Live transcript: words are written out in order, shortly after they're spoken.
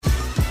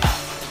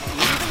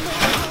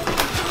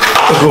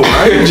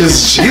Why are you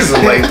just cheesing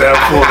like that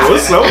for?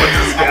 What's up with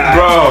this guy?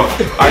 Bro,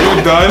 are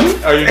you done?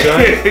 Are you done?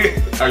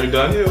 Are you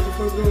done? Yeah, what the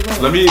fuck's going on?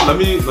 Let me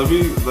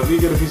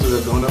get a piece of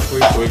that donut for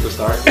you so we can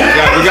start.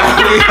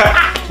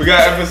 We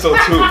got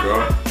episode 2, bro.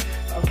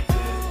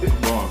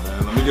 Come on,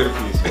 man. Let me get a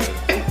piece, man.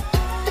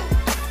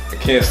 I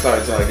can't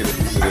start until I get a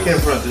piece of this. I can't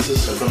front. This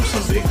is from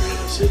some bakery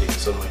in the city.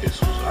 Something like this.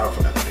 I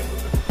forgot the name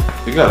of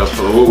it. You gotta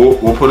put it.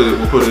 We'll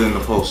put it in the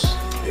post.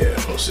 Yeah,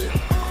 we'll see.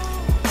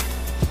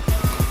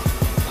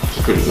 It's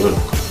pretty good.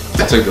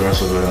 I'll take the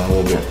rest of it in a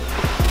little bit.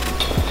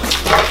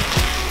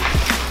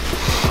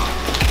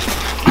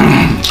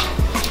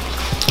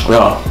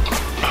 Yeah.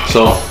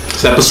 So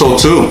it's episode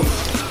 2.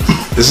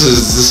 This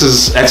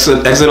is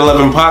Exit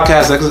 11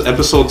 podcast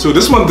episode 2.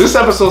 This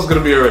episode's gonna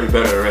be already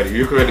better already.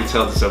 You can already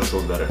tell this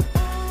episode's better.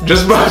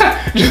 Just by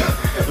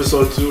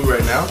Episode 2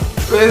 right now.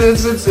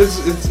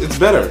 it's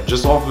better.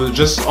 Just off of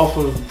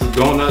the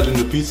donut and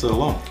the pizza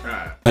alone.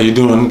 Alright. How you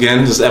doing again?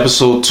 This is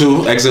episode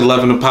 2, Exit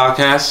 11 the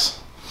podcast.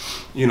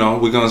 You know,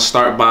 we're gonna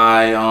start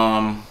by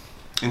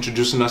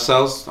introducing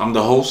ourselves. I'm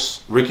the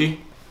host,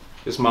 Ricky.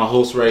 It's my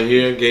host right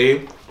here,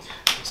 Gabe.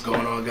 What's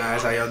going on,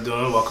 guys? How y'all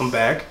doing? Welcome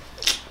back.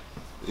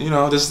 You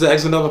know, this is the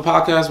Exit 11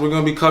 podcast. We're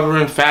gonna be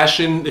covering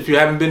fashion. If you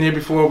haven't been here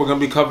before, we're gonna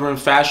be covering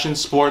fashion,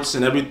 sports,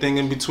 and everything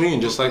in between,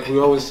 just like we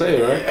always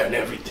say, right? Yeah, and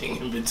everything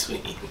in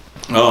between.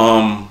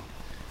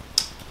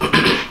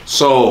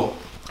 So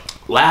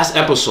last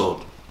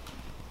episode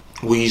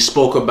we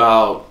spoke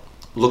about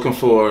looking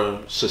for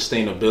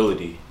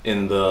sustainability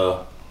in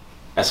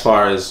as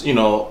far as, you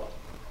know,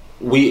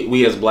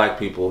 we as black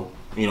people,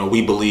 you know,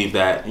 we believe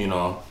that, you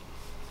know,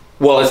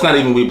 well, it's not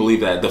even we believe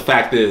that. The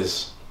fact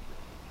is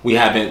we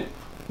haven't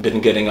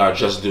been getting our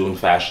just due in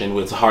fashion.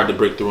 It's hard to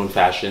break through in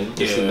fashion.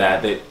 This and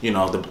that you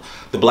know,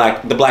 the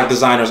black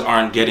designers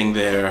aren't getting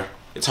there.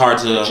 It's hard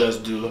to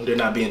just do. They're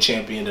not being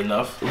championed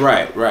enough.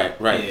 Right.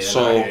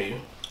 Yeah,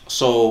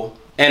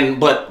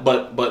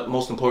 But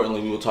most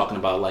importantly, we were talking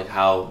about like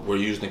how we're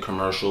using the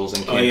commercials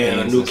and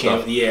campaigns new and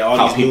stuff.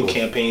 new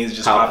campaigns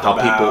just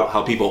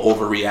how people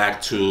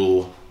overreact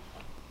to,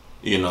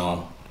 you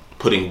know,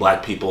 putting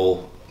black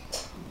people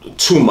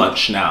too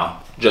much now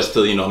just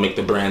to, you know, make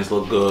the brands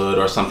look good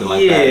or something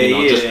like that. You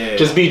know,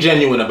 just be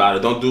genuine about it.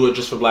 Don't do it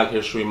just for Black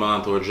History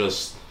Month or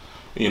just,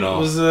 you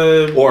know,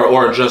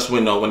 or just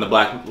when the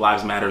Black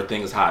Lives Matter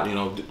thing is hot. You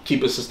know,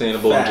 keep it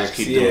sustainable and just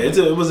keep doing it.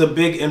 It was a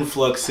big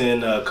influx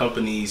in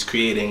companies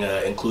creating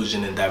an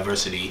inclusion and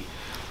diversity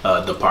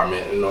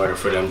department in order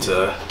for them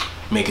to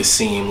make it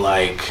seem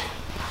like,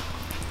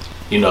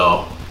 you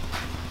know,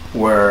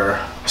 we're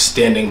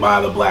standing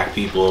by the black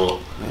people.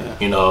 Yeah.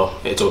 You know,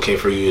 it's okay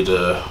for you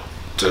to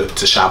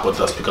shop with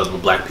us because we're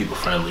black people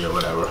friendly or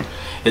whatever.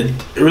 It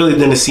really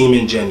didn't seem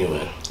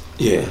ingenuine.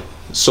 Yeah.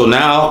 So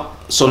now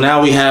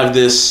we have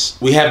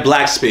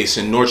black space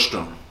in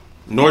Nordstrom.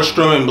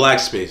 Nordstrom and black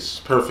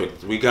space.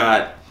 Perfect. We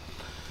got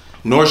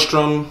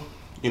Nordstrom,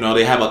 you know,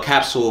 they have a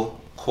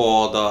capsule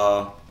called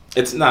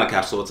it's not a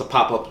capsule, it's a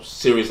pop-up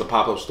series of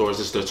pop-up stores.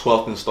 It's their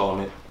 12th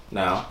installment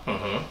now.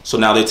 Mm-hmm. So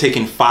now they're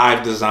taking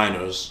 5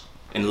 designers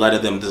and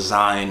letting them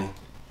design.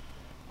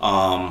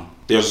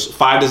 There's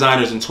 5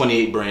 designers and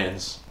 28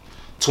 brands.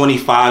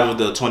 25 of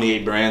the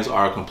 28 brands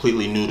are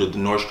completely new to the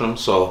Nordstrom.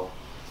 So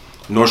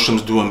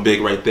Nordstrom's doing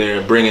big right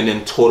there, bringing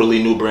in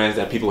totally new brands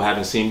that people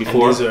haven't seen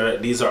before.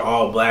 And these are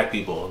all black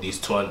people.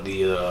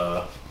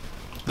 The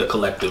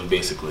collective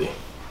basically.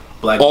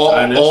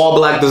 All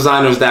black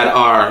designers the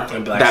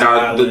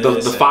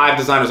 5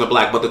 designers are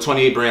black, but the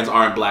 28 brands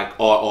aren't black.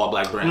 All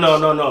black brands.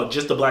 No,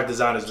 just the black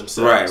designers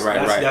themselves.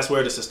 Right. That's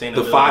where the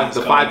sustainability.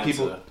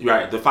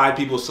 The 5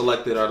 people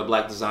selected are the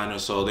black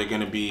designers, so they're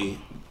going to be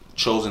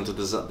chosen to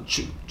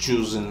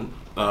choosing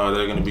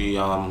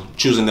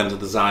them to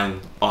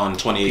design on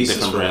 28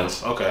 different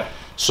brands. Okay.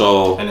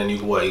 So and then you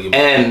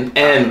and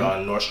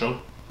on Nordstrom.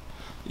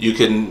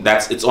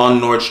 It's on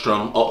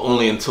Nordstrom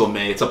only until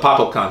May. It's a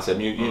pop-up concept.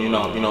 You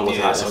know what's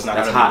hot. So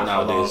that's hot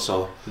nowadays.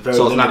 So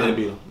it's not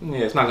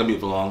gonna be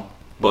for long.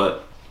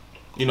 But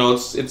you know,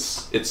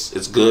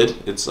 it's good.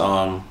 The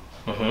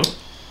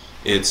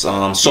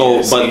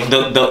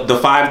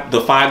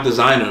 5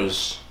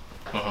 designers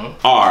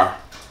are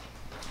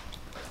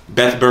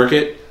Beth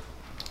Burkett,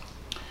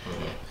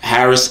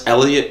 Harris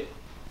Elliott,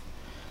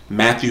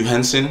 Matthew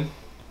Henson,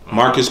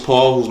 Marcus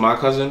Paul, who's my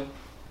cousin,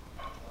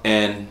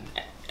 and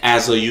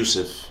Asla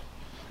Yusuf,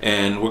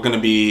 and we're gonna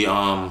be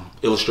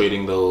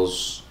illustrating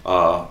those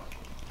throughout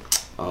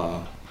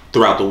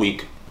the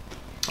week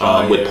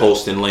with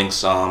posts and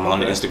links on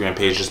the Instagram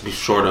page. Just be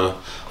sure to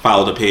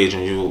follow the page,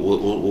 and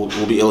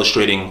we'll be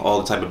illustrating all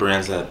the type of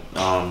brands that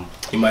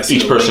you might see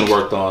each person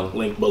worked on.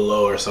 Link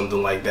below or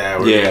something like that.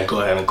 Where you can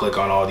go ahead and click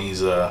on all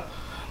these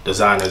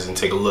designers and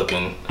take a look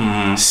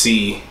and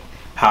see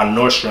how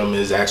Nordstrom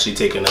is actually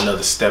taking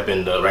another step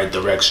in the right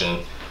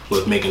direction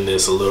with making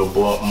this a little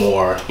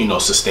more, you know,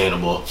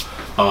 sustainable,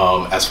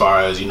 as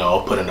far as, you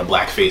know, putting a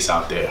black face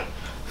out there,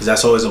 because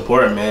that's always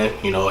important, man.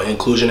 You know,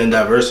 inclusion and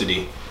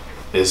diversity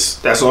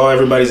that's all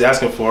everybody's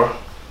asking for.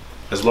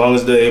 As long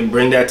as they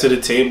bring that to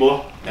the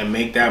table and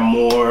make that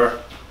more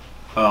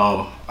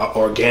an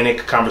organic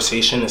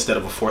conversation instead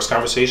of a forced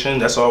conversation.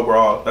 That's the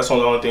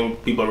only thing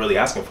people are really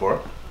asking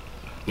for.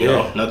 You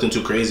know, nothing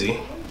too crazy.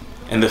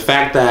 And the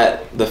fact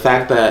that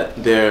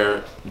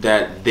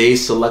they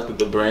selected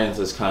the brands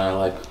is kind of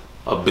like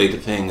a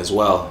big thing as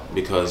well,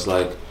 because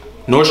like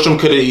Nordstrom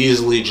could have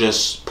easily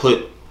just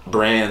put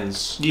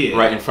brands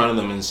right in front of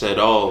them and said,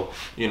 oh,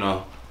 you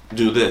know,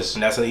 do this.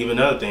 And that's even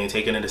another thing,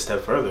 taking it a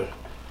step further,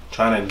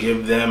 trying to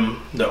give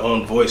them their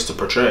own voice to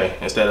portray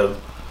instead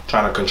of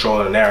trying to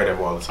control the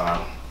narrative all the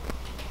time.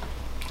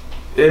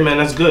 Yeah, man,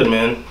 that's good,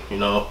 man. You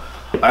know,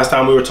 last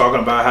time we were talking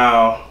about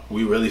how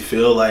we really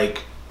feel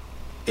like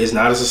it's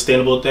not a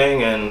sustainable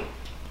thing, and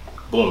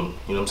boom,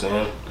 you know what I'm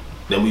saying?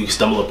 Then we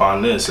stumble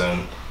upon this,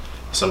 and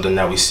something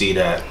that we see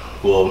that,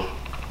 well,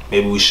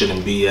 maybe we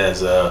shouldn't be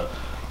as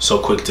so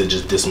quick to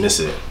just dismiss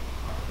it,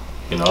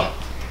 you know?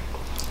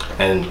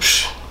 And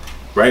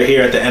right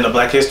here at the end of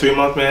Black History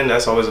Month, man,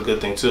 that's always a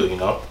good thing too, you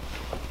know?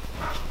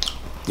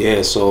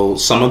 Yeah, so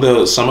some of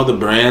the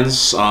brands,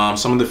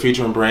 some of the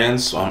featuring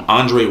brands,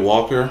 Andre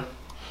Walker,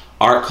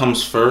 Art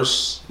Comes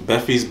First,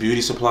 Beffy's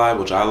Beauty Supply,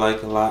 which I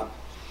like a lot.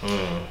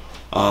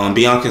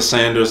 Bianca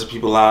Sanders,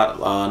 people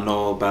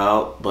know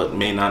about but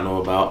may not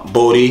know about.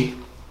 Bodie,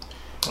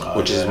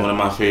 which is one of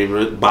my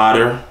favorite.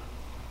 Botter.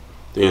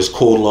 There's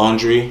Cold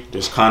Laundry.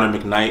 There's Connor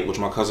McKnight, which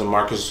my cousin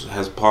Marcus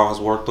has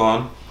worked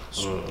on.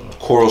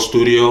 Coral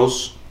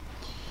Studios.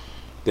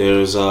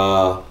 There's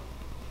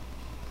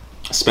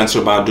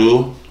Spencer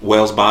Badu,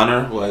 Wells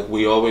Bonner. Like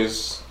we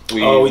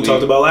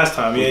talked about last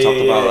time. We talked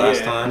about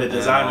last time. And the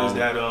designers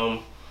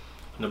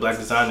the black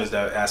designers,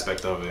 that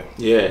aspect of it.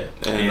 Yeah,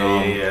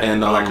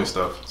 and I like his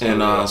stuff.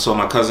 So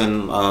my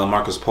cousin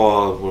Marcus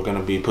Paul, we're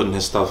gonna be putting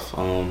his stuff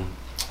in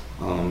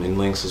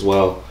links as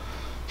well.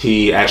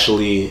 He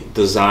actually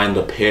designed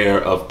a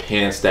pair of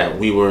pants that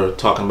we were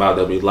talking about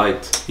that we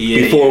liked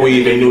before we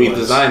even knew he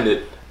designed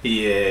it.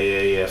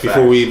 Yeah.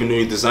 Before we even knew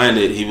he designed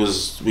it,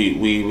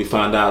 we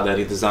found out that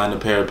he designed a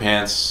pair of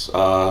pants,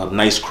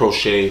 nice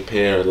crochet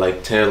pair,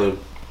 like tailored,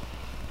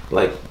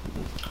 like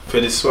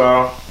fitted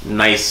swell.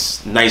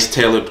 Nice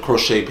tailored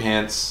crochet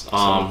pants.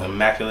 Some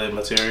immaculate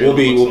material.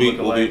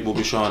 We'll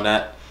be showing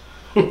that.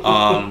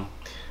 Can't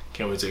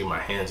wait to get my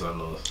hands on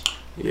those.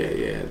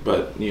 Yeah,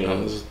 but you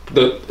know,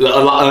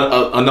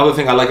 another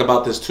thing I like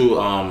about this too,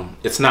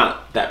 it's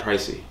not that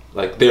pricey.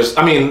 Like there's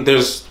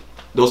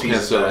those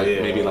pants are like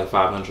maybe like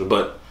 $500,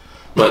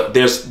 but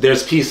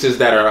there's pieces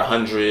that are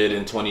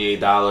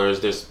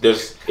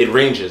 $128. It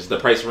ranges, the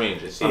price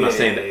ranges. I'm not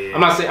saying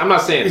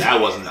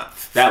that wasn't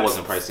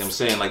pricey. I'm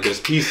saying like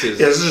there's pieces.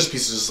 Yeah, there's just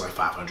pieces like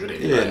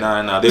 $500. Yeah,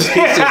 no.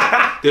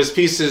 There's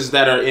pieces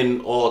that are in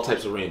all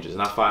types of ranges,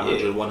 not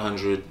 500,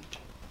 100.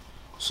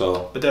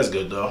 So, but that's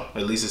good though.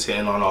 At least it's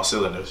hitting on all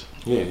cylinders.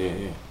 Yeah,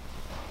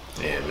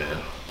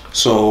 man.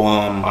 So,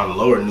 on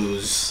lower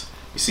news,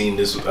 you seen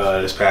this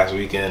past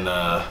weekend.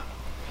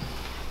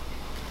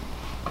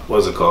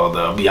 What's it called?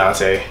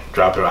 Beyonce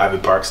dropped her Ivy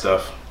Park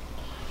stuff.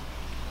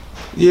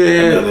 Yeah.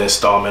 Another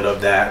installment of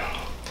that.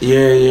 Yeah.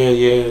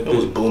 It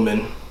was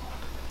booming.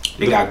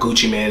 They got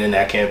Gucci Mane in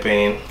that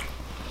campaign.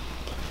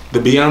 The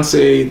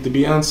Beyonce, the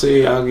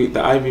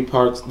Ivy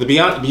Parks, the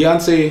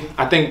Beyonce.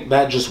 I think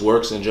that just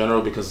works in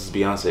general because it's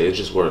Beyonce. It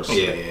just works.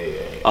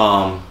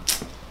 Yeah.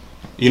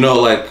 You know,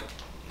 like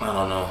I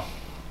don't know.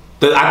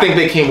 I think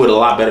they came with a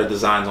lot better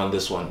designs on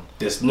this one.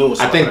 This newest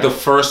one. I think the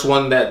first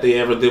one that they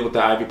ever did with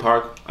the Ivy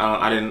Park,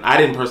 I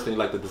didn't personally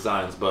like the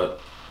designs,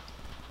 but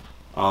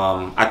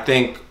I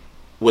think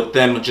with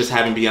them just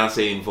having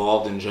Beyonce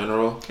involved in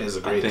general is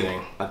a great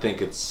thing. I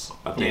think it's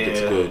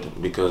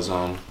good because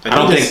I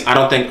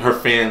don't think her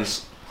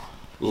fans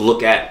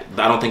look at.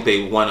 I don't think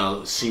they want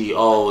to see.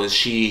 Oh, is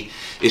she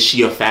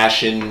a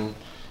fashion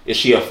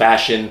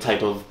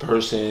type of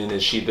person?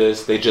 Is she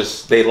this?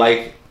 They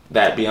like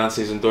that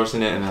Beyonce's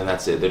endorsing it, and then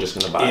that's it. They're just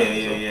gonna buy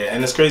it. Yeah.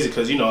 And it's crazy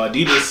because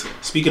Adidas.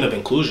 Speaking of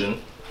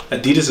inclusion,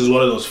 Adidas is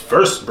one of those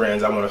first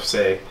brands I want to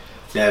say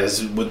that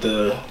is with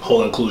the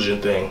whole inclusion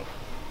thing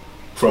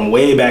from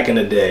way back in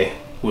the day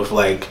with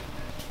like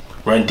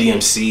Run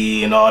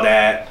DMC and all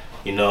that.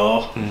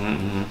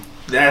 Mm-hmm.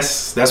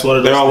 That's one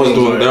of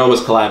those. They're always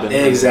collabing.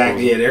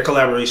 Exactly. Yeah, their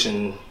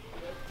collaboration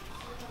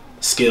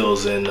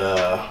skills and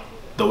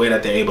the way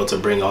that they're able to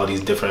bring all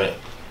these different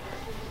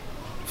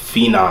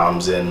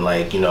phenoms and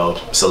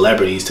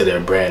celebrities to their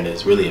brand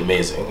is really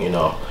amazing.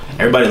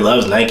 Everybody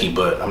loves Nike,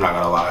 but I'm not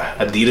gonna lie,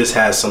 Adidas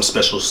has some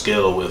special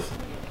skill with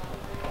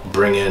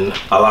bringing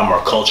a lot more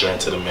culture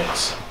into the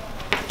mix.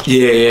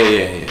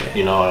 Yeah.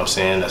 You know what I'm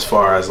saying? As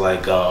far as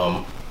like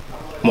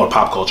more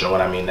pop culture,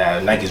 what I mean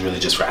that Nike's really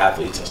just for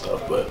athletes and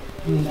stuff, but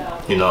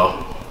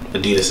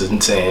Adidas is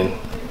insane.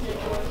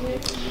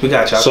 We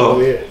got y'all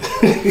over here.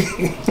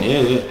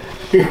 Yeah.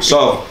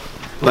 So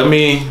let's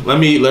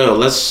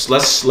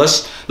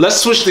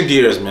switch the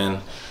gears,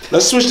 man.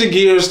 Let's switch the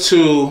gears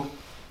to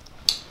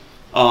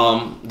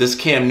this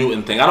Cam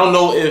Newton thing. I don't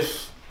know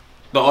if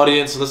the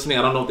audience listening,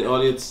 I don't know if the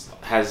audience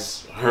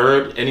has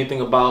heard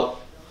anything about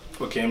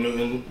what Cam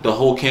Newton, the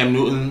whole Cam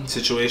Newton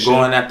situation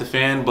going at the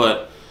fan,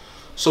 but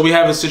So we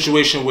have a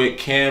situation with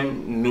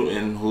Cam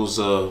Newton, who's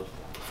a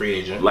free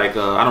agent. Like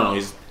I don't know,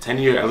 he's 10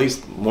 years, at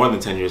least more than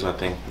 10 years, I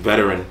think.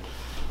 Veteran.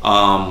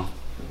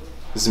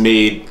 Has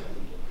made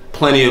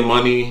plenty of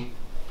money.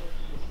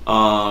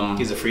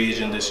 He's a free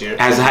agent this year.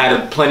 Has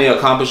had plenty of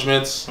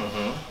accomplishments.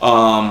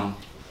 Mm-hmm.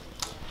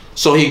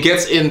 So he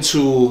gets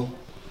into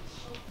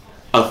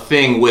a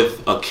thing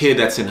with a kid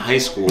that's in high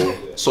school.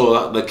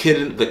 So the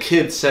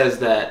kid says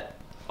that,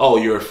 oh,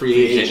 you're a free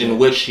agent, in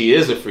which he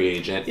is a free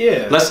agent.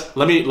 Yeah.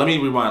 Let me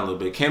rewind a little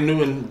bit. Cam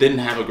Newton didn't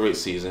have a great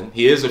season.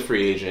 He is a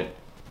free agent.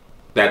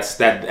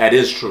 That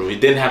is true. He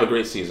didn't have a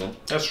great season.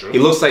 That's true. He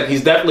looks like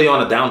he's definitely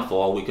on a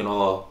downfall. We can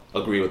all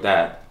agree with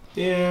that.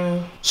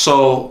 Yeah.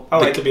 So I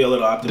like to be a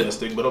little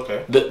optimistic, but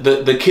okay.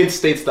 The kid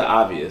states the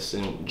obvious,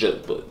 and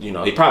just, you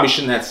know, he probably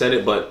shouldn't have said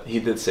it, but he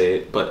did say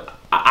it. But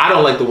I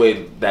don't like the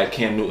way that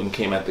Cam Newton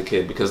came at the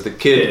kid, because the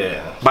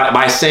kid,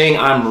 by saying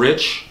I'm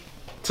rich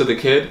to the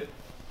kid,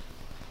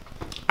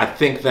 I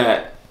think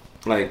that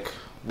like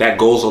that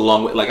goes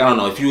along with, like, I don't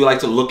know, if you like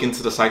to look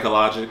into the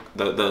psychology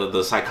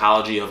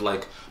of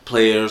like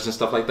players and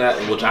stuff like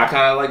that, which I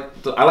kind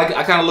of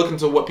I kind of look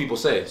into what people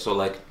say. So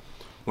like,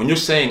 when you're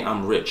saying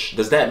I'm rich,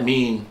 does that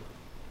mean,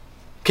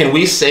 can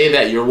we say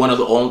that you're one of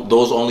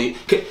those only,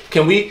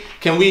 can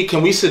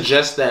we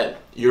suggest that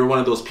you're one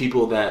of those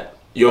people that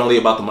you're only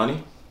about the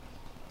money?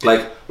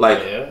 Like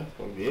yeah.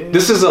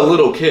 This is a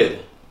little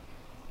kid.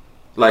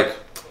 Like,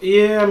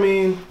 yeah, I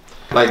mean,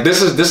 like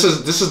this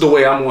is the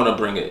way I'm gonna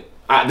bring it.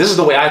 This is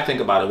the way I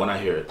think about it when I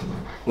hear it.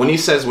 When he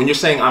says, when you're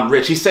saying I'm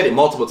rich, he said it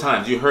multiple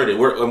times. You heard it.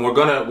 We're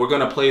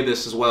gonna play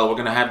this as well. We're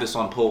gonna have this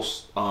on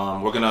post.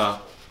 We're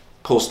gonna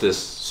post this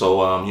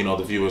so you know,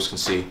 the viewers can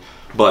see.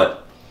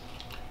 But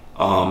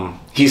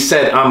he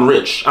said I'm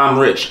rich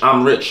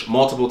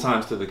multiple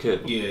times to the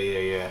kid.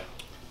 Yeah.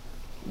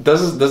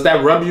 Does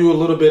that rub you a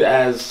little bit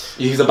as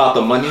he's about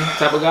the money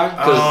type of guy?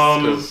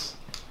 Cause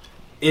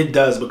it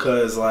does,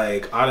 because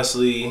like,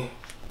 honestly,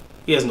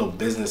 he has no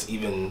business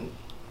even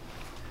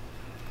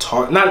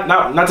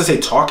not to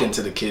say talking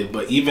to the kid,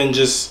 but even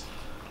just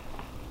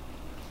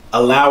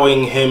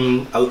allowing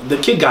him, the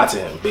kid got to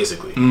him,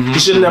 basically. He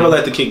should have never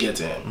let the kid get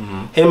to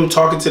him. Him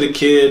talking to the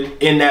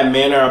kid in that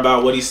manner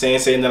about what he's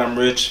saying that I'm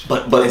rich,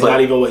 but it's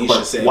not even what he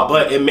should say.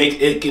 But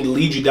it can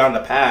lead you down the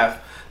path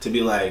to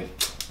be like,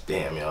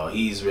 damn, yo,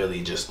 he's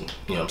really just, you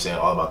know what I'm saying,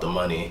 all about the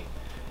money.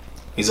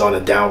 He's on a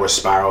downward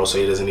spiral, so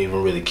he doesn't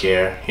even really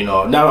care. You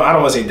know, now I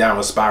don't want to say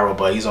downward spiral,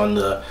 but he's on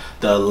the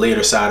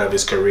later side of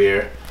his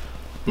career.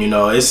 You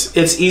know, it's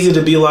easy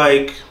to be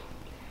like,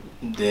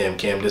 damn,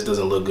 Cam, this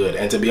doesn't look good.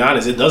 And to be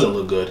honest, it doesn't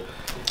look good.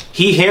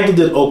 He handled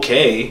it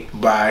okay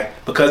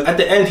because at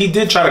the end he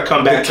did try to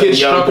come back to the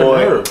young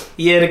boy.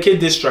 Yeah, the kid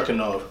did struck a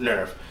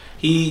nerve.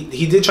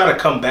 He did try to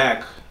come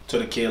back to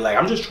the kid, like,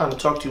 I'm just trying to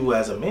talk to you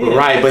as a man.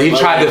 Right, but he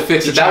tried to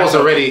fix it. That was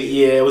already,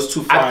 yeah, it was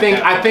too far.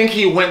 I think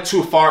he went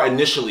too far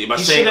initially by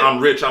saying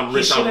I'm rich.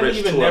 He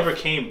even never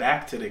came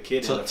back to the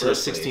kid to a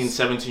 16,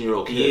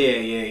 17-year-old kid.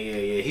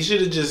 Yeah. He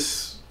should have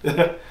just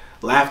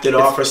laughed it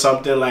off or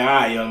something, like, all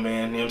right, young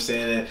man, you know what I'm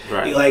saying?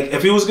 Right. Like,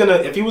 if he was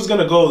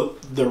gonna go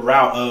the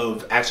route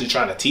of actually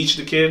trying to teach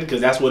the kid,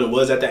 because that's what it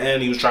was at the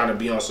end, he was trying to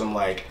be on some,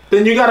 like,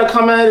 then you gotta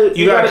come at it.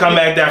 You gotta come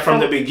at that from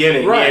the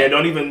beginning. Right. Yeah,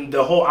 don't even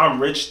the whole I'm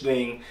rich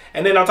thing.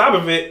 And then on top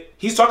of it,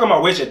 he's talking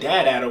about where's your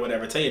dad at or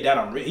whatever. Tell your dad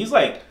I'm rich. He's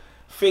like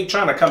fake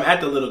trying to come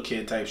at the little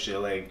kid type shit.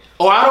 Like,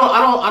 oh,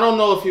 I don't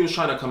know if he was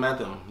trying to come at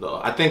them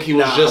though. I think he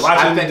was just.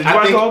 Did you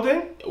watch the whole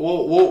thing?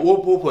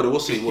 We'll put it. We'll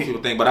see what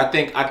people think. But I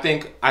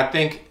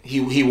think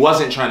he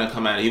wasn't trying to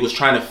come at it. He was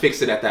trying to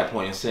fix it at that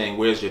point and saying,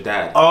 "Where's your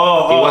dad?"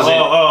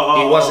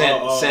 He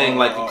wasn't saying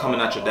like coming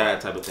at your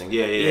dad type of thing.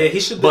 Yeah. He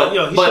should. He should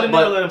have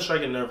never let him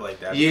strike a nerve like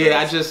that. Yeah,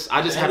 I just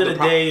have the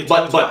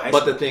problem.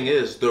 But the thing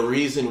is, the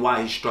reason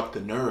why he struck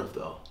the nerve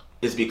though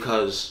is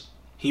because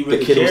the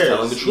kid was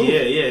telling the truth.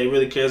 Yeah, he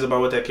really cares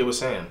about what that kid was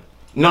saying.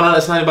 No,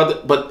 it's not about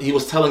that. But he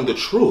was telling the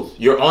truth.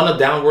 You're on a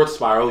downward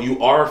spiral.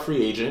 You are a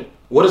free agent.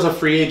 What does a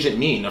free agent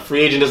mean? A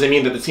free agent doesn't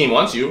mean that the team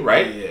wants you,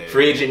 right? Yeah.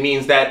 Free agent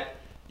means that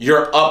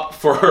you're up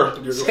for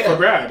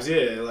grabs.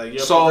 Yeah, like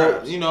you're so up for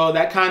grabs. You know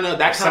that kind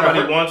of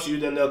somebody wants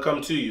you, then they'll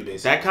come to you.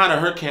 Basically, that kind of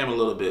hurt Cam a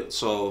little bit.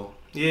 So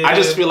yeah, I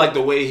just feel like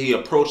the way he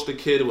approached the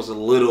kid was a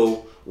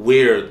little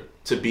weird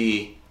to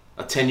be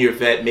a 10-year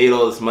vet, made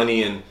all this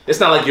money, and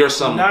it's not like you're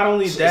some. Not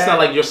only that, it's not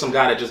like you're some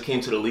guy that just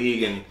came to the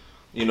league and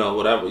you know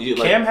whatever.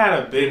 Cam had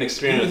a big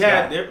experience.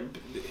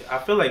 I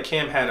feel like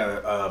Cam had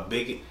a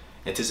big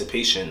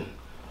anticipation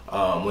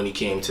when he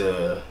came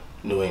to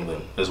New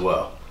England as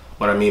well.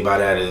 What I mean by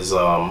that is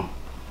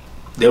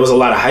there was a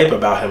lot of hype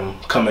about him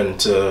coming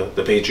to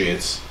the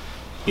Patriots.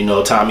 You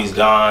know, Tommy's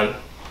gone.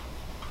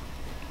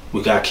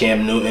 We got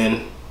Cam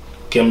Newton.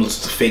 Cam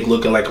looks fake,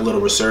 looking like a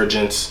little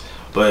resurgence,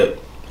 but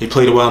he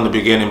played well in the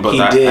beginning. But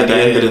at the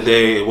end of the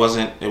day, it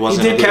wasn't. He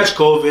did catch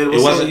COVID.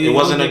 It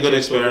wasn't a good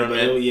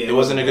experiment. It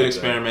wasn't a good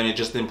experiment. It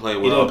just didn't play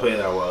well. He didn't play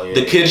that well. Yeah,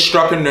 the kid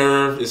struck a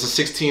nerve. It's a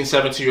 16,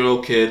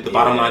 17-year-old kid. The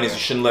bottom line is you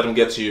shouldn't let him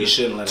get to you.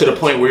 To the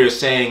point where you're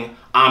saying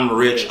I'm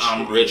rich,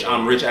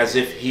 as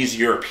if he's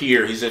your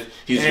peer, he's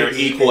your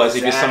equal, as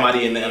if he's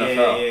somebody in the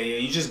NFL. Yeah.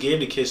 You just gave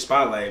the kid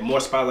spotlight, more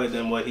spotlight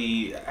than what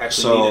he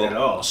actually needed at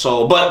all.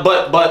 So,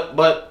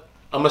 but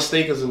a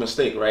mistake is a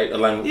mistake, right?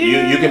 Like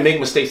you can make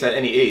mistakes at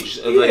any age.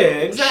 Like,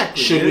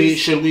 exactly.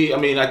 Should we? I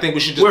mean, I think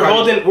we should just. We're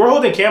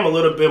holding Cam a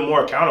little bit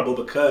more accountable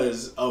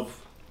because of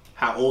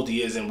how old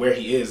he is and where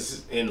he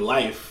is in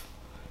life.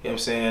 You know what I'm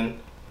saying?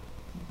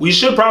 We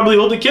should probably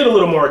hold the kid a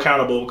little more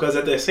accountable because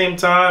at the same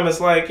time, it's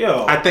like,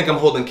 yo. I think I'm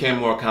holding Cam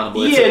more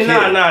accountable. It's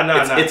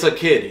It's a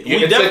kid.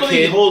 We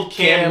definitely hold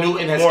Cam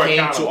Newton has more came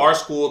accountable. to our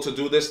school to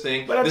do this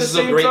thing. But this is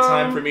a great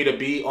time for me to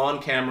be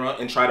on camera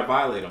and try to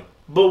violate him.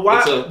 But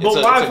why?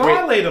 Why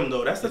violate him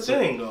though? That's the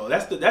thing though.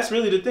 That's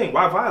really the thing.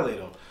 Why violate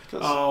him?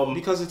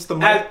 Because it's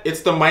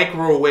the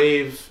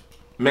microwave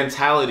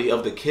mentality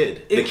of the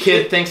kid. The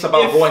kid thinks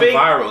about going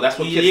viral. That's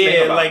what kids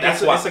think about. Like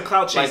that's it's a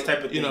clout chase type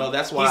of thing. You know,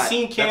 that's why he's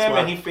seen Cam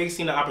and he's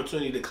seen the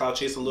opportunity to clout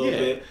chase a little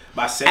bit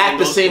by saying at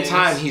the same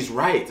time he's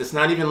right. It's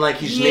not even like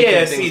he's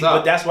making things up.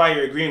 But that's why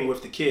you're agreeing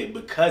with the kid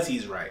because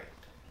he's right.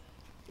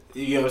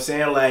 You know what I'm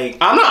saying? Like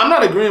I'm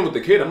not agreeing with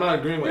the kid. I'm not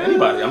agreeing with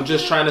anybody. I'm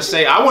just trying to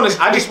say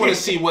I just want to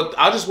see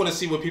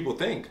what people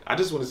think. I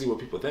just want to see what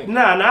people think.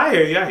 Nah, I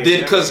hear you.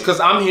 Because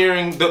I'm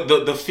hearing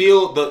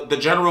the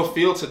general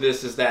feel to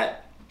this is that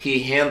he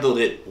handled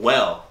it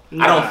well.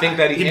 I don't think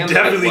that he handled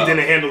it well. He definitely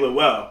didn't handle it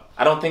well.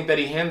 I don't think that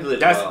he handled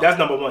it well. That's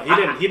number one.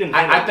 He didn't.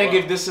 I think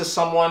if this is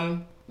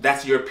someone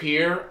that's your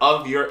peer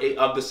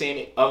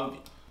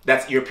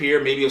that's your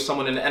peer, maybe of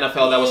someone in the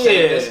NFL that was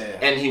saying this,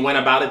 and he went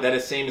about it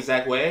that same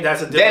exact way.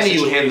 That's a different then you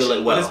situation. handle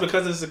it well. But it's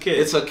because it's a kid.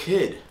 It's a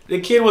kid. The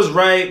kid was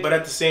right, but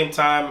at the same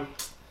time,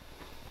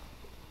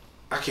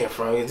 I can't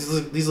front.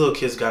 These little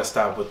kids got to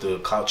stop with the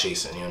clout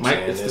chasing. You know what I'm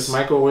saying? It's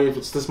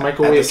this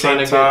microwave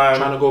trying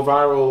to go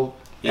viral.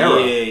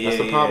 Era. That's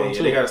the problem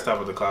too. They got to stop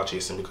with the clout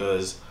chasing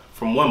because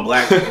from one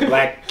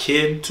black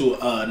kid to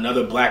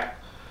another black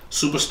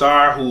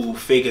superstar who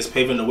fake is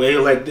paving the way.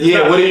 Like,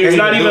 it's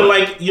not even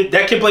like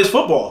that kid plays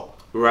football.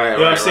 Right. You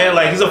know what I'm saying?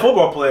 Like, he's a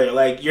football player.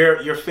 Like,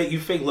 you're fake. You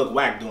fake look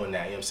whack doing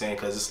that. You know what I'm saying?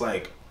 Because it's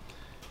like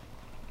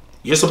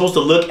you're supposed to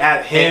look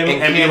at him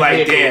and be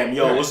like, "Damn,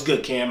 yo, what's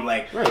good, Cam?"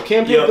 Like,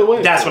 Cam paved the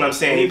way. That's what I'm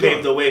saying. He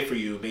paved the way for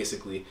you,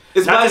 basically.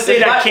 It's not to say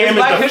that Cam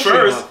is the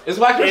first. It's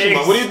Black History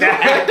Month. What are you doing?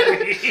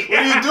 What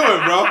are you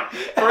doing,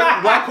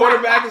 bro? Black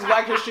quarterback is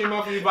Black History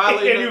Month, and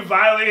you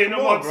violating him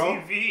on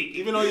TV.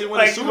 Even though you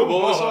win the Super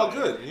Bowl, it's all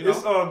good. You know?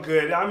 It's all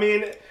good. I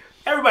mean,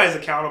 everybody's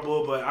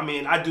accountable, but I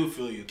mean, I do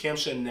feel you. Cam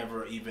should have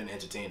never even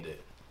entertained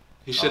it.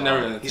 He should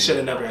never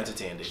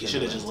entertained it. He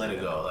should have just let it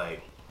go.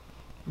 Like,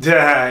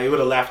 yeah, he would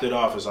have laughed it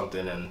off or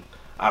something, and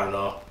I don't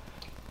know,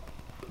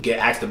 get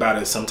asked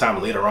about it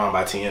sometime later on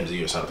by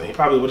TMZ or something. He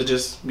probably would have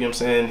just, you know what I'm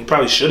saying? He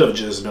probably should have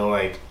just been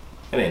like,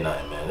 it ain't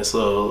nothing, man. This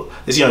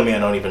young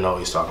man don't even know what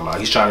he's talking about.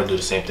 He's trying to do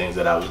the same things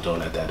that I was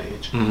doing at that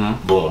age.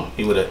 Mm-hmm. Boom.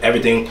 He would have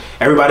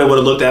everybody would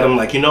have looked at him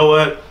like, you know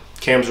what?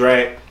 Cam's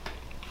right.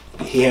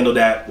 He handled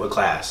that with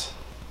class.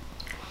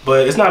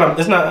 But it's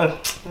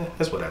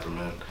whatever,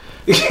 man.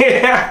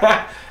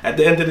 At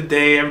the end of the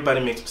day, everybody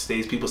makes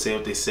mistakes. People say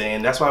what they say,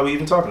 and that's why we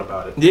even talking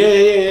about it.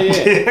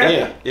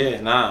 Yeah.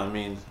 Nah, I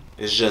mean,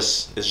 it's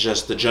just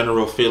the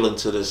general feeling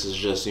to this is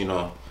just, you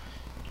know,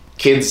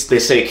 kids. They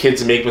say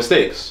kids make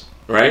mistakes,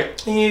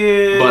 right?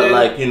 Yeah. But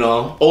like, you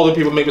know, older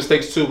people make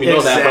mistakes too. We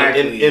know that.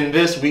 But in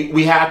this,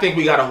 I think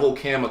we gotta hold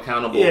Cam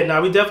accountable. Yeah. Nah,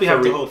 we definitely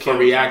have to hold Cam for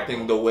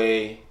reacting the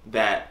way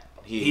that.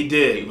 He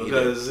did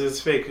because it's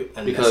fake.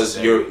 Because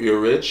you're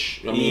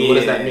rich. I mean, what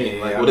does that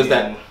mean? Like,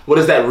 what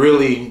does that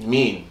really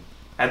mean?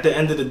 At the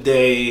end of the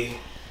day,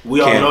 we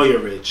all know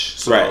you're rich,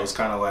 so it's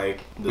kind of like.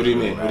 What do you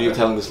mean? What are you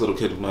telling this little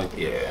kid? Like,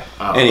 yeah.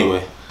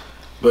 Anyway,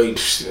 but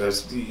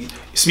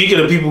speaking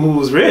of people who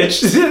was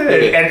rich,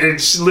 and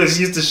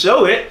used to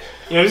show it.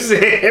 You know what I'm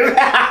saying?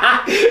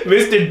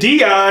 Mr.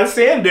 Deion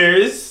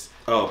Sanders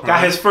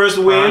got his first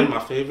win. My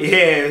favorite.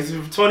 Yeah,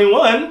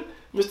 21.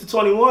 Mr.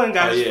 21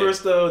 got his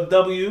first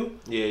W.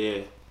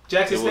 Yeah.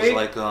 Jackson State.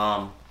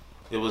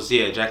 It was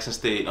like Jackson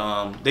State.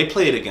 They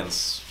played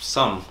against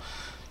some,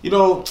 you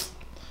know.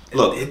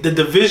 Look, the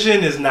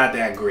division is not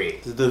that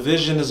great. The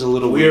division is a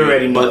little weird. We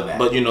already know that.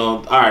 But you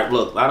know, all right.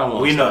 Look, I don't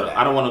want. We know that.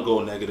 I don't want to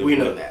go negative. We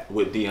know that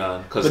with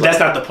Deion, but that's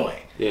not the point.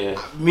 Yeah.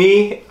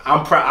 Me,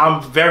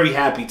 I'm very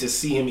happy to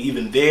see him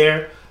even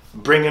there,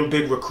 bringing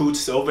big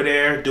recruits over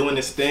there, doing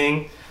this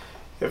thing.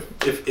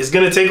 If it's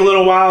gonna take a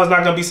little while, it's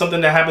not gonna be something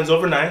that happens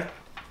overnight.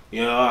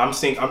 You know, I'm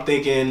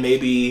thinking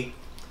maybe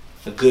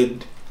a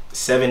good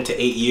 7 to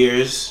 8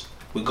 years.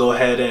 We go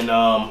ahead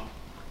and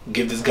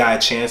give this guy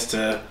a chance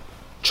to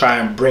try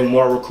and bring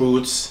more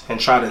recruits and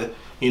try to,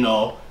 you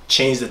know,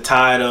 change the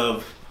tide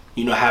of,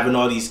 you know, having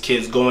all these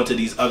kids going to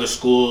these other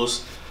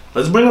schools.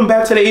 Let's bring them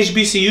back to the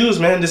HBCUs,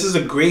 man. This is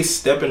a great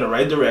step in the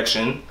right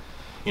direction.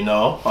 You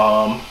know,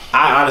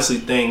 I honestly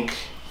think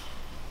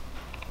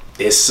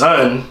his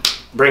son,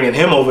 bringing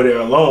him over there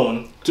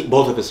alone.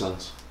 Both of his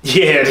sons.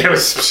 Yeah,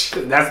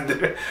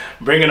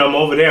 bringing them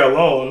over there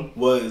alone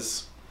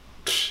was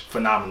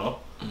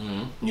phenomenal.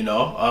 Mm-hmm. You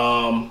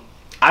know,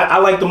 I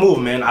like the move,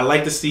 man. I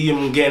like to see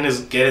him get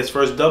his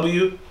first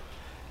W.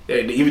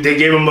 They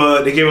gave him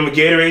a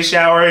Gatorade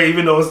shower,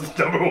 even though it's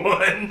the number one.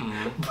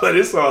 Mm-hmm. But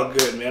it's all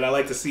good, man. I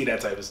like to see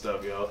that type of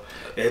stuff, yo.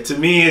 And to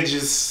me, it's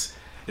just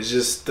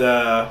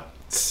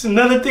it's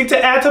another thing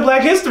to add to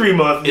Black History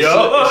Month,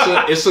 yo.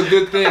 It's a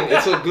good thing.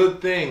 It's a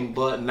good thing,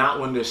 but not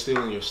when they're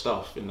stealing your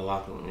stuff in the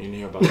locker room. You didn't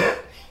hear about that?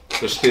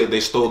 They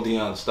stole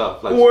Deion's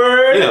stuff. Like,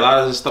 word? Yeah, a lot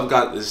of his stuff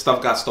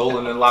got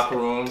stolen in the locker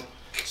room.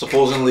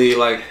 Supposedly,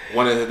 like,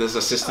 one of his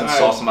assistants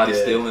saw somebody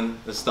stealing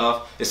the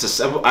stuff.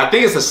 I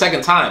think it's the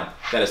second time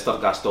that his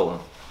stuff got stolen.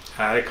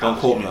 Don't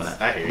quote me on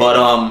that. I hear you.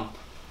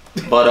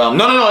 But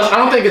no. I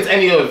don't think it's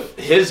any of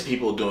his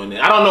people doing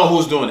it. I don't know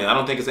who's doing it. I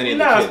don't think it's any of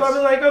the kids. It's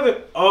probably like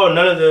other. Oh,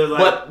 none of the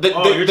like.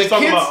 But you're just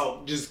talking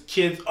about just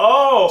kids.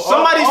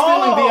 Somebody's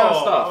stealing Deion's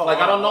stuff. Like,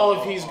 I don't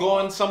know if he's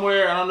going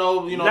somewhere. I don't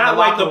know. Not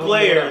like the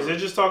players. They're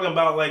just talking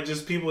about like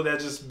just people that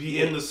just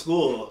be in the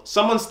school.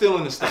 Someone's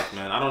stealing the stuff,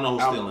 man. I don't know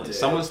who's stealing it.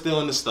 Someone's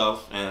stealing the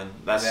stuff, and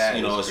that's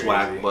it's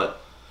whack. But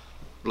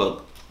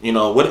look,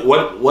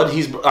 what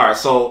he's all right.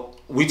 So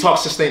we talk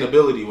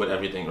sustainability with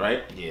everything,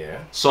 right?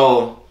 Yeah.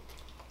 So.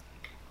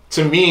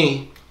 To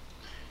me,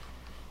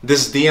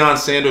 this Deion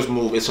Sanders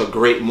move, it's a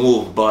great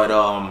move, but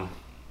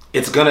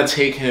it's gonna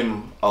take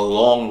him a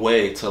long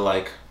way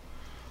to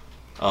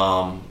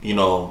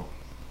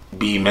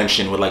be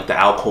mentioned with like the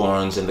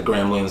Alcorns and the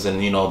Gremlins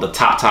and the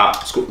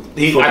top school.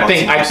 I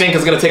think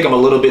it's gonna take him a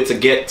little bit to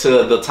get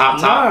to the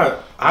top.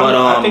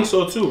 I think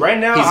so too. Right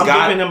now, I'm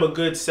giving him a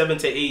good 7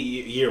 to 8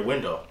 year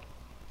window.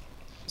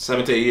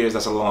 7 to 8 years,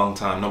 that's a long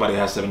time. Nobody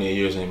has 7 to 8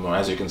 years anymore,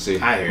 as you can see.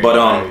 I hear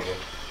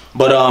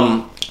But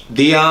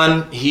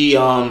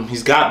Deion,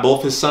 he's got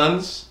both his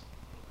sons.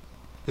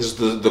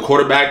 The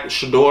quarterback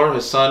Shador,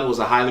 his son, was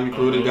a highly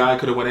recruited guy.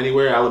 Could have went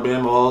anywhere.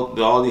 Alabama,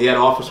 all he had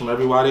offers from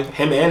everybody.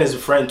 Him and his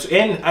friend,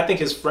 and I think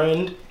his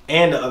friend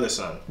and the other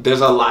son.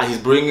 There's a lot. He's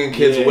bringing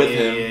kids with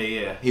him.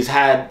 Yeah. He's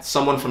had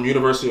someone from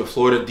University of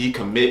Florida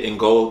decommit and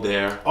go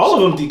there. All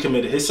of them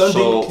decommitted. His son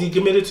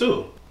decommitted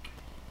too.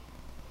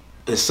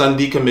 His son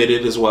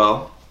decommitted as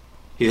well.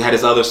 He had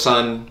his other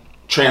son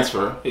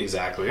transfer.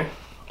 Exactly.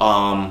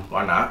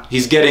 Why not?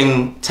 He's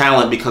getting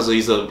talent because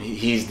he's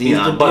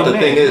Deion. But the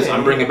thing is,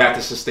 I'm bringing back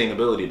to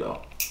sustainability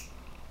though.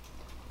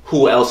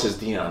 Who else is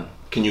Deion?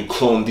 Can you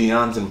clone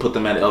Deion's and put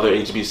them at other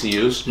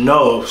HBCUs?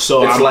 No.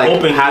 So it's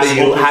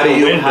how do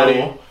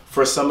you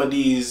for some of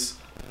these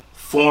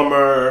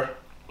former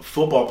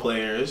football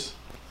players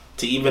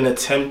to even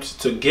attempt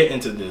to get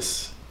into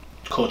this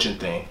coaching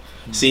thing?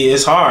 See,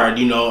 it's hard,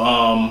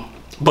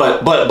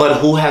 But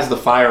who has the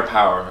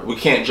firepower? You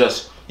can't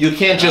just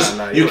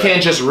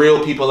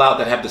reel people out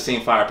that have the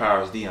same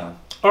firepower as Deion.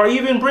 Or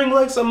even bring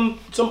like some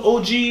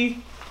OG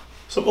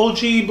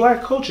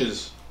black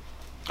coaches,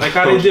 like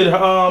how they did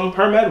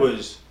Herm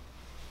Edwards.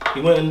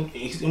 He went and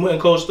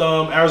coached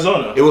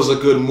Arizona. It was a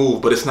good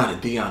move, but it's not a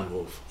Deion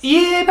move.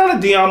 Yeah, not a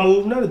Deion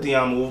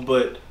move,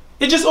 but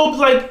it just opens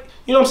like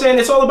what I'm saying.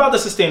 It's all about the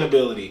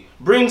sustainability.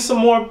 Bring some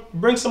more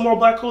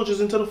black coaches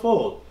into the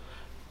fold.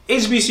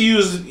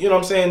 HBCUs, what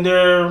I'm saying,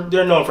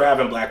 they're known for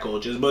having black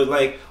coaches, but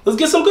like, let's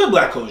get some good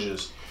black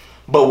coaches.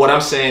 But what I'm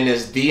saying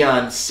is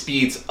Deion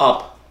speeds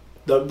up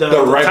the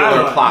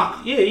regular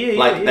clock.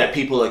 Yeah. That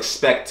people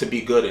expect to be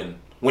good in.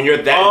 When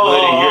you're that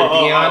good and you're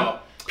Deion,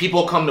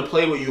 people come to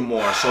play with you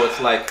more. So it's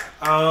like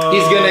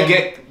he's gonna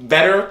get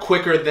better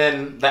quicker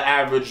than the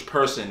average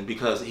person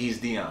because he's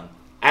Deion,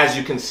 as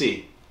you can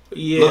see.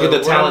 Yeah, look at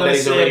the talent that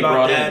he's already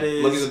brought in.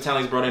 Look at the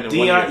talent he's brought in.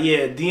 Deion,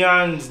 yeah,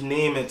 Deion's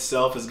name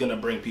itself is gonna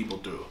bring people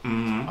through.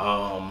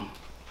 Mm-hmm.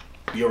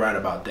 You're right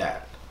about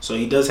that. So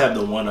he does have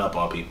the one up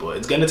on people.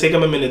 It's gonna take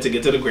him a minute to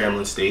get to the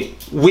Gremlin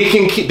state.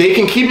 They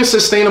can keep it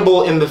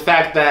sustainable in the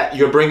fact that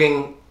you're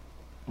bringing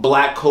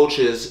black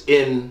coaches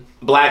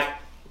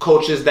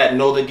that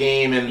know the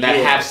game and that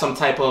have some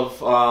type of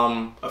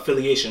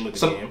affiliation with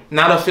the game.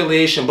 Not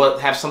affiliation, but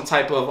have some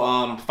type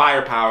of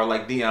firepower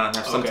like Deion.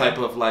 Have some type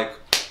of like.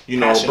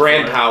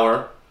 Brand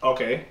power.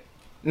 Okay.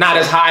 Not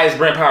as high as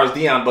brand power as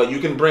Deion, but you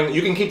can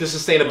keep the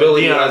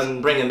sustainability as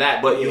bringing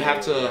that, but you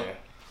have to,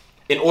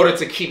 in order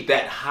to keep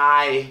that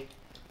high,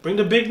 bring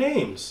the big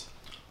names.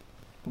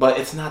 But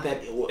it's not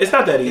that. It's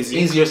not that easy.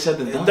 It's easier said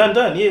than done.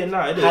 Done. Yeah,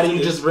 nah. It is. How do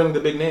you just bring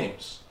the big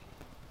names?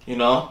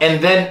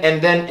 And then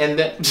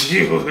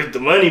with the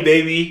money,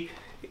 baby.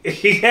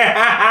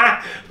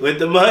 With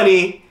the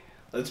money.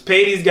 Let's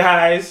pay these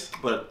guys.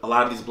 But a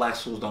lot of these black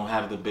schools don't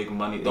have the big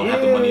money. Don't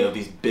have the money of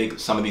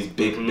some of these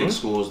big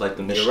schools like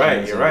the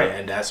Michigan. You're right.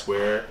 And that's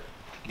where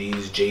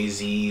these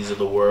Jay-Z's of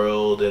the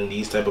world and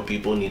these type of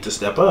people need to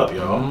step up,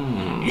 yo.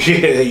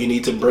 Yeah, you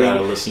need to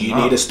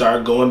need to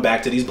start going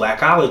back to these black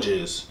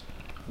colleges.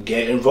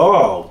 Get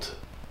involved.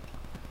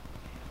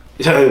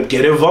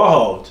 Get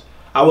involved.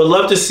 I would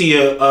love to see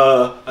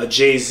a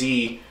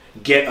Jay-Z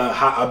get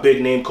a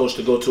big name coach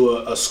to go to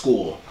a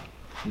school.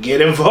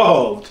 Get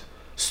involved.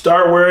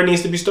 Start where it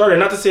needs to be started.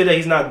 Not to say that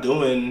he's not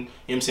doing,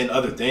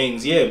 other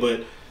things. Yeah,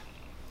 but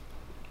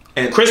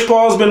and Chris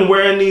Paul's been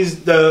wearing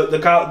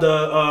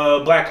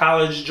the black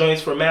college joints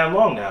for mad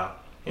long now.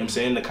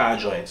 The Kai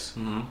joints.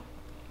 Mm-hmm.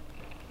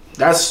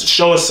 that's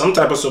showing some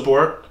type of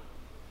support.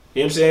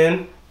 You know what I'm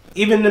saying?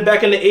 Even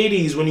back in the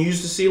 80s when you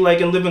used to see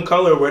like in Living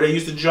Color where they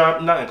used to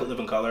drop, not in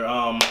Living Color,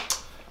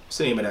 what's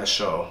the name of that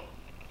show?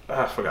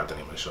 I forgot the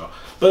name of the show.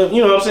 But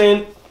you know what I'm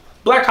saying?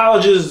 Black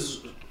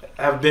colleges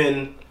have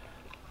been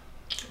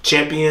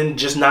championed,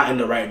 just not in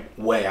the right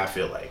way, I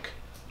feel like.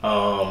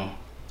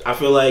 I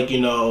feel like,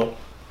 you know,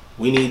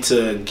 we need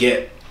to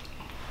get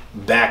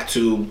back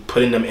to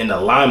putting them in the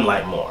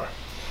limelight more.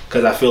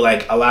 Because I feel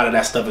like a lot of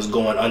that stuff is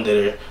going under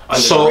the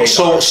radar.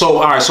 So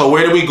all right, so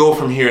where do we go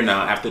from here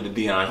now after the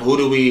Deion? Who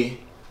do we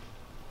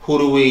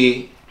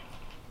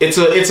it's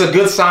a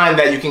good sign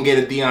that you can get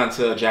a Deion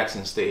to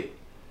Jackson State.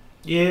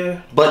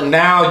 Yeah. But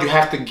now you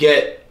have to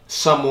get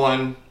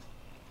someone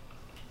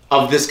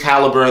of this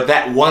caliber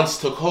that wants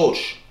to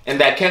coach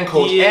and that can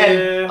coach. Yeah.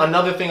 And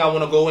another thing I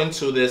want to go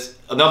into is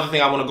I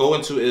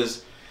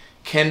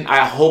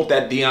hope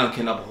that Deion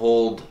can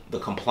uphold the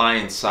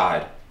compliance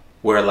side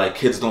where like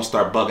kids don't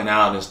start bugging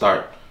out and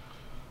start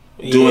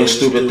doing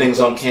stupid things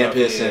on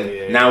campus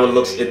now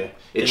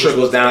it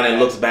trickles down and it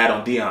looks bad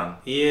on Deion.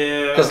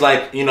 Yeah. Because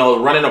like, you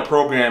know, running a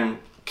program,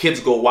 kids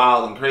go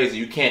wild and crazy.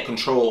 You can't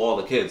control all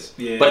the kids.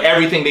 Yeah. But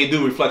everything they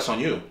do reflects on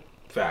you.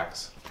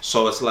 Facts.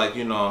 So it's like,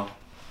 you know.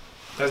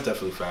 That's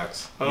definitely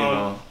facts. You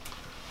know.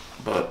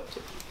 But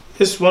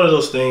it's one of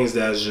those things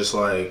that's just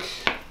like,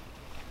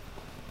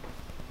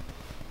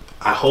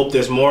 I hope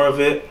there's more of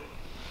it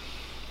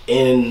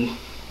in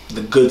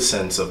the good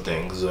sense of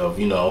things, of,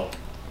 you know,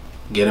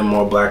 getting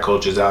more black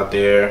coaches out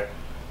there,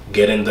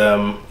 getting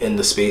them in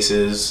the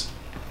spaces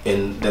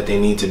that they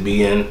need to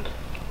be in,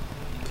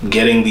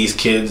 getting these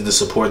kids the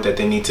support that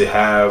they need to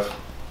have,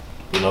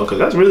 you know, because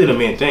that's really the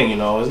main thing, you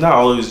know. It's not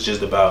always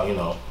just about, you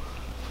know,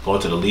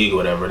 going to the league or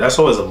whatever. That's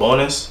always a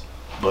bonus,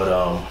 but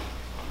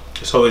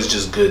it's always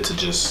just good to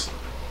just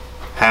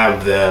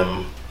have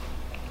them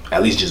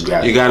at least just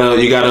grab. You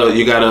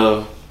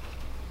gotta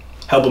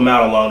help them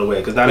out along the way,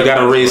 because you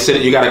gotta raise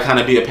it. You gotta kind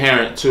of be a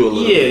parent too a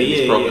little bit in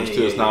these programs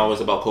too. It's not always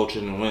about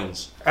coaching and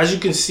wins. As you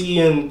can see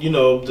in, you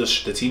know, the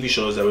TV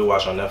shows that we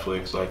watch on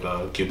Netflix, like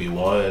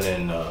QB1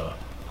 and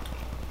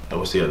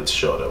what's the other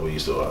show that we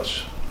used to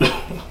watch?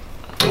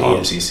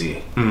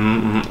 EMCC.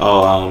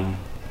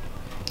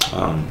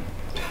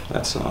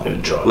 That's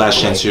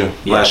Last Chance U.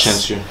 Yes. Last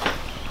Chance U.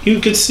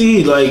 You could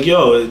see, like,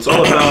 yo, it's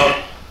all about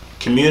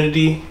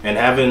community and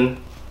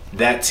having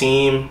that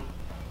team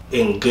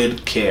in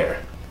good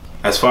care.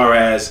 As far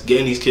as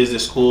getting these kids to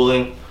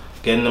schooling,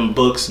 getting them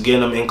books,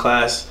 getting them in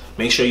class,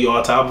 make sure you're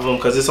on top of them,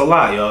 because it's a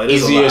lot, yo. It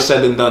is easier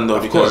said than done, though,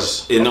 of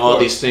because course, in all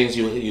these things,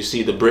 you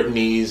see the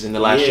Britneys and the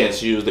Last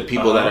Chance U's, the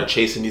people that are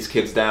chasing these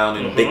kids down,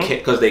 and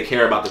because they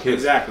care about the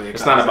kids. Exactly.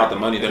 It's not about the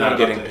money. They're not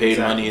getting paid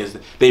money.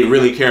 They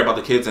really care about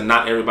the kids, and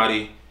not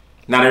everybody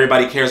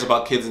cares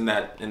about kids in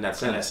that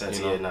sense. In that sense,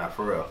 you know? yeah, not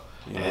for real.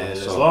 You know, and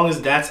as long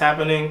as that's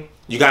happening,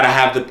 you gotta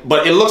have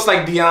but it looks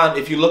like Deion,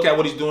 if you look at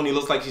what he's doing, he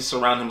looks like he's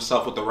surrounding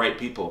himself with the right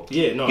people.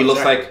 Yeah, no, he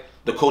looks like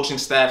the coaching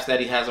staffs that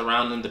he has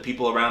around him, the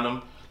people around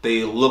him,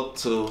 they look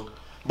to,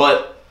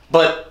 but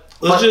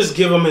let's just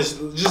give him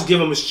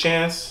his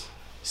chance,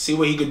 see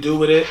what he could do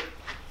with it.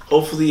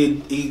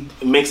 Hopefully he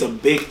makes a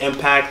big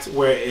impact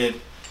where it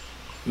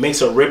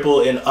makes a ripple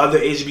in other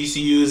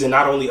HBCUs, and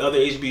not only other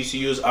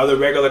HBCUs, other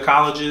regular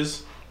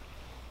colleges.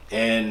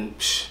 And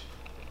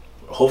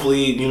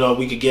hopefully, you know,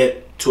 we could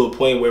get to a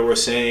point where we're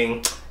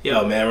saying,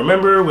 yo, man,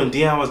 remember when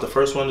Deion was the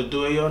first one to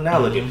do it? Yo, now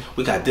look at,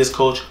 we got this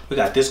coach, we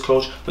got this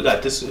coach, we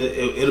got this.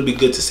 It'll be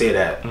good to say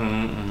that,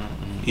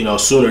 you know,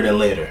 sooner than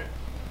later.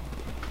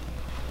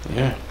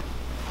 Yeah.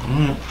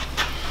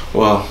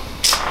 Well,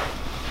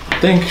 I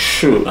think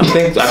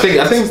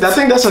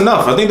that's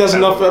enough. I think that's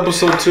enough for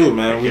episode 2,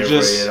 man. Yeah,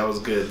 that was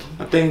good.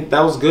 I think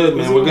that was good,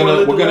 man. I'm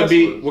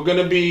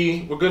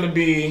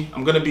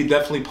gonna be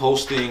definitely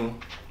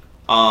posting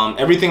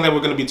everything that we're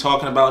gonna be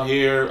talking about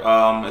here,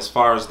 as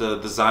far as the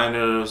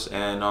designers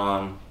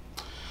and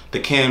the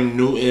Cam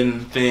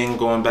Newton thing,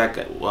 going back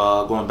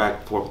and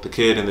forth with the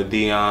kid, and the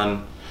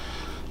Deion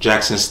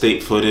Jackson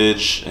State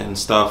footage and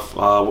stuff.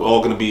 We're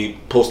all gonna be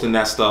posting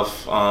that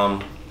stuff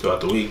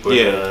throughout the week.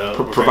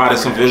 Providing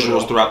some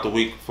visuals throughout the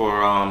week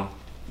for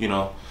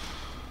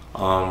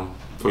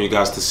for you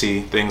guys to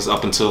see things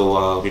up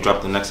until we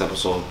drop the next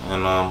episode.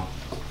 And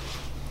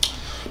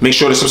make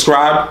sure to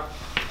subscribe.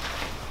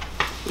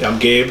 I'm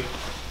Gabe.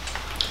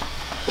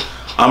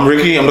 I'm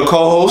Ricky. I'm the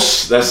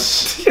co-host.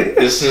 This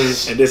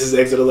is and this is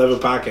Exit 11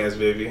 Podcast,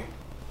 baby.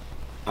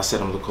 I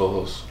said I'm the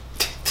co-host.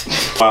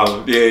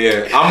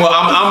 Yeah.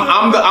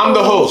 I'm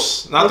the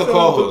host, not the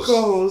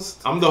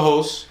co-host. I'm the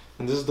host,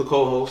 and this is the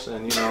co-host,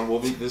 and that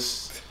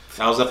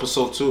was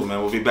episode 2,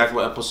 man. We'll be back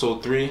with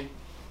episode 3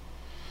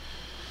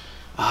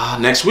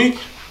 next week.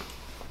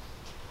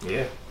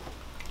 Yeah.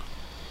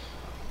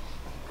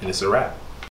 And it's a wrap.